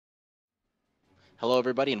Hello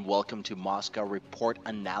everybody and welcome to Moscow Report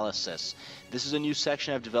Analysis. This is a new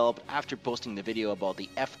section I've developed after posting the video about the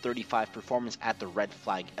F35 performance at the red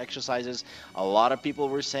flag exercises. A lot of people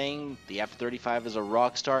were saying the F35 is a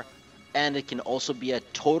rock star and it can also be a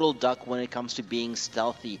total duck when it comes to being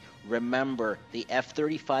stealthy. Remember, the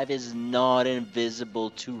F35 is not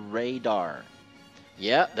invisible to radar.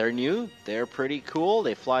 Yeah, they're new, they're pretty cool,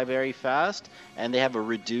 they fly very fast, and they have a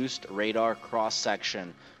reduced radar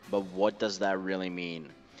cross-section. But what does that really mean?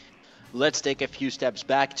 Let's take a few steps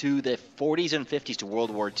back to the 40s and 50s to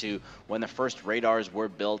World War II, when the first radars were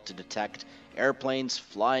built to detect airplanes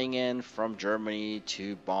flying in from Germany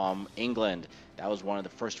to bomb England. That was one of the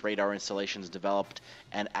first radar installations developed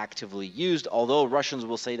and actively used, although Russians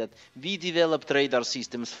will say that we developed radar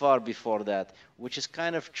systems far before that, which is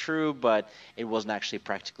kind of true, but it wasn't actually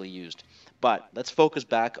practically used. But let's focus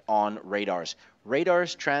back on radars.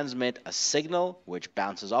 Radars transmit a signal which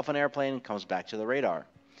bounces off an airplane and comes back to the radar.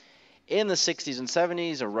 In the 60s and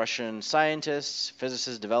 70s, a Russian scientist,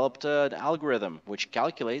 physicists developed an algorithm which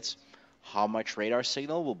calculates how much radar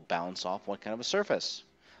signal will bounce off what kind of a surface.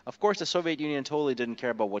 Of course, the Soviet Union totally didn't care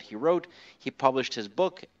about what he wrote. He published his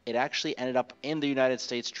book. It actually ended up in the United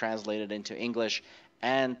States, translated into English,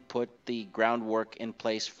 and put the groundwork in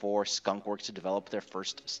place for Skunk Works to develop their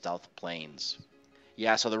first stealth planes.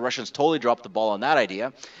 Yeah, so the Russians totally dropped the ball on that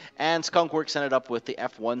idea, and Skunk Works ended up with the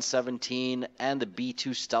F-117 and the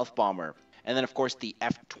B-2 stealth bomber. And then, of course, the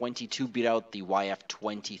F-22 beat out the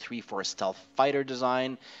YF-23 for a stealth fighter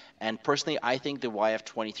design. And personally, I think the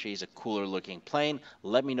YF-23 is a cooler looking plane.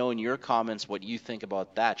 Let me know in your comments what you think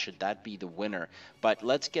about that. Should that be the winner? But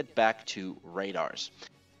let's get back to radars.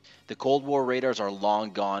 The Cold War radars are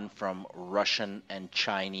long gone from Russian and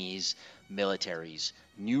Chinese militaries.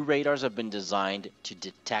 New radars have been designed to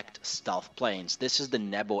detect stealth planes. This is the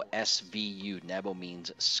Nebo SVU. Nebo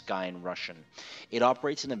means sky in Russian. It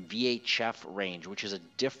operates in a VHF range, which is a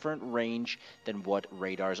different range than what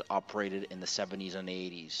radars operated in the 70s and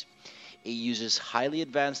 80s. It uses highly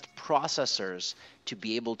advanced processors to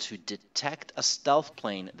be able to detect a stealth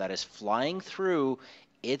plane that is flying through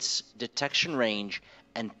its detection range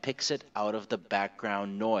and picks it out of the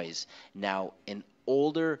background noise. Now, in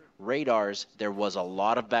older radars, there was a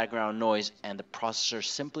lot of background noise and the processor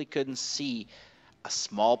simply couldn't see a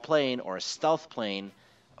small plane or a stealth plane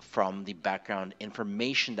from the background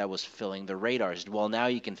information that was filling the radars. Well, now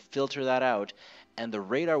you can filter that out, and the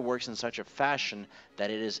radar works in such a fashion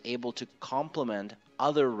that it is able to complement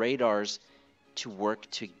other radars to work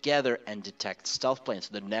together and detect stealth planes.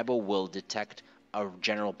 So the Nebo will detect a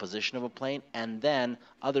general position of a plane, and then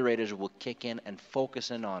other radars will kick in and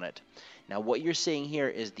focus in on it. Now, what you're seeing here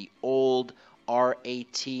is the old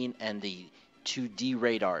R-18 and the 2D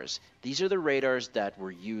radars. These are the radars that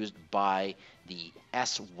were used by the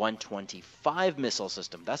S-125 missile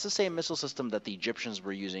system. That's the same missile system that the Egyptians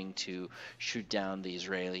were using to shoot down the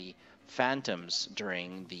Israeli Phantoms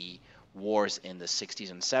during the wars in the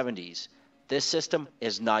 60s and 70s. This system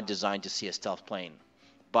is not designed to see a stealth plane.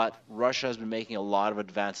 But Russia has been making a lot of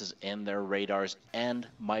advances in their radars and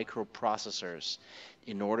microprocessors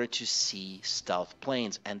in order to see stealth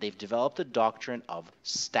planes, and they've developed a doctrine of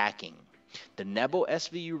stacking. The Nebo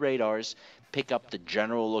SVU radars pick up the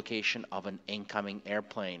general location of an incoming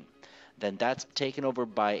airplane. Then that's taken over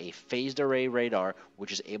by a phased array radar,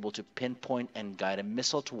 which is able to pinpoint and guide a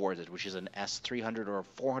missile towards it, which is an S300 or a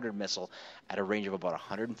 400 missile at a range of about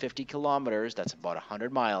 150 kilometers, that's about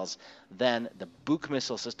 100 miles. Then the Buk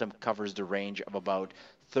missile system covers the range of about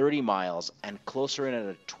 30 miles, and closer in at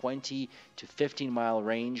a 20 to 15 mile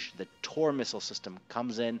range, the Tor missile system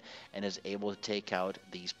comes in and is able to take out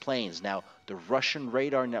these planes. Now, the Russian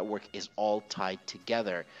radar network is all tied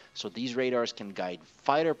together, so these radars can guide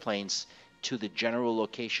fighter planes to the general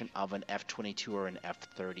location of an F-22 or an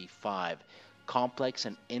F-35. Complex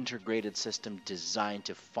and integrated system designed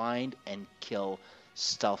to find and kill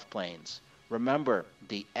stealth planes. Remember,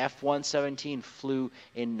 the F-117 flew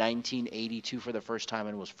in 1982 for the first time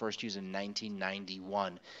and was first used in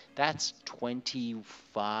 1991. That's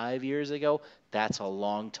 25 years ago. That's a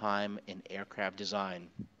long time in aircraft design.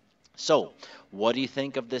 So, what do you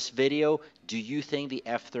think of this video? Do you think the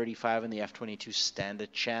F-35 and the F-22 stand a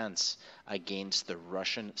chance against the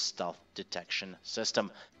Russian stealth detection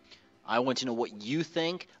system? I want to know what you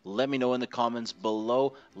think. Let me know in the comments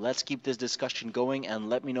below. Let's keep this discussion going, and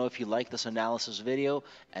let me know if you like this analysis video.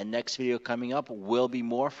 And next video coming up will be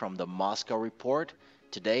more from the Moscow Report.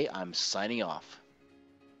 Today, I'm signing off.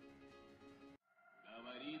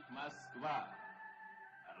 Говорит Москва.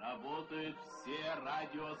 Работают все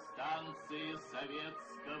радиостанции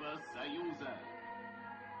Советского Союза.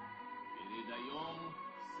 Передаем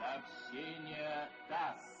сообщение